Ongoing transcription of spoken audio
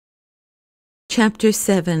Chapter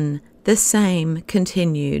 7. The same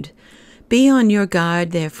continued. Be on your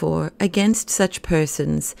guard, therefore, against such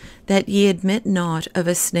persons, that ye admit not of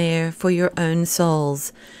a snare for your own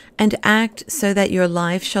souls, and act so that your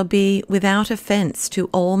life shall be without offense to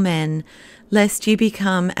all men, lest ye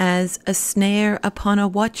become as a snare upon a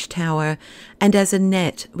watchtower, and as a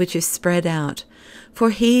net which is spread out.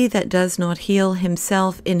 For he that does not heal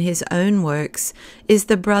himself in his own works is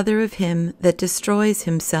the brother of him that destroys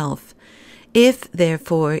himself. If,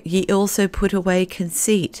 therefore, ye also put away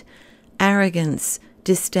conceit, arrogance,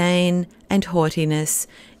 disdain, and haughtiness,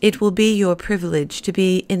 it will be your privilege to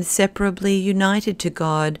be inseparably united to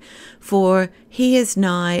God, for he is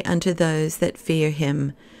nigh unto those that fear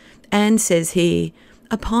him. And, says he,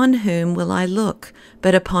 upon whom will I look,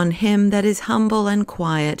 but upon him that is humble and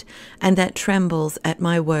quiet, and that trembles at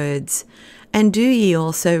my words? And do ye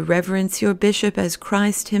also reverence your bishop as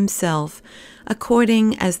Christ himself,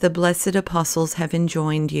 according as the blessed apostles have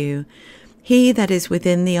enjoined you. He that is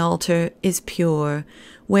within the altar is pure,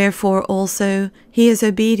 wherefore also he is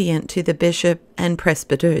obedient to the bishop and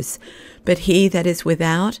presbyters. But he that is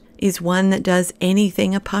without is one that does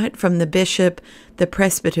anything apart from the bishop, the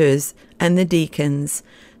presbyters, and the deacons.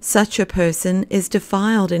 Such a person is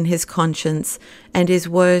defiled in his conscience, and is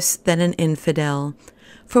worse than an infidel.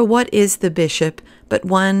 For what is the bishop but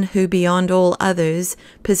one who beyond all others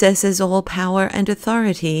possesses all power and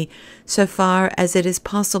authority, so far as it is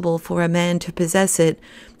possible for a man to possess it,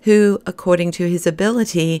 who, according to his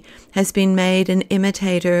ability, has been made an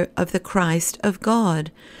imitator of the Christ of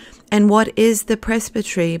God? And what is the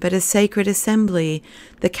presbytery but a sacred assembly,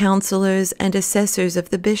 the counselors and assessors of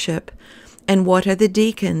the bishop? And what are the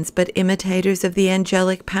deacons but imitators of the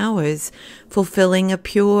angelic powers, fulfilling a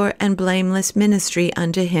pure and blameless ministry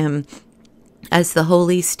unto him, as the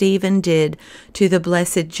holy Stephen did to the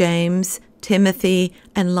blessed James, Timothy,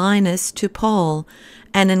 and Linus to Paul,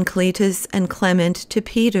 and Encletus and Clement to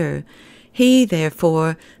Peter? He,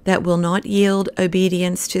 therefore, that will not yield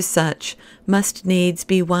obedience to such, must needs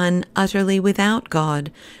be one utterly without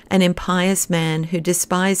God, an impious man who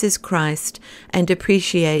despises Christ and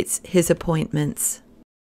depreciates his appointments.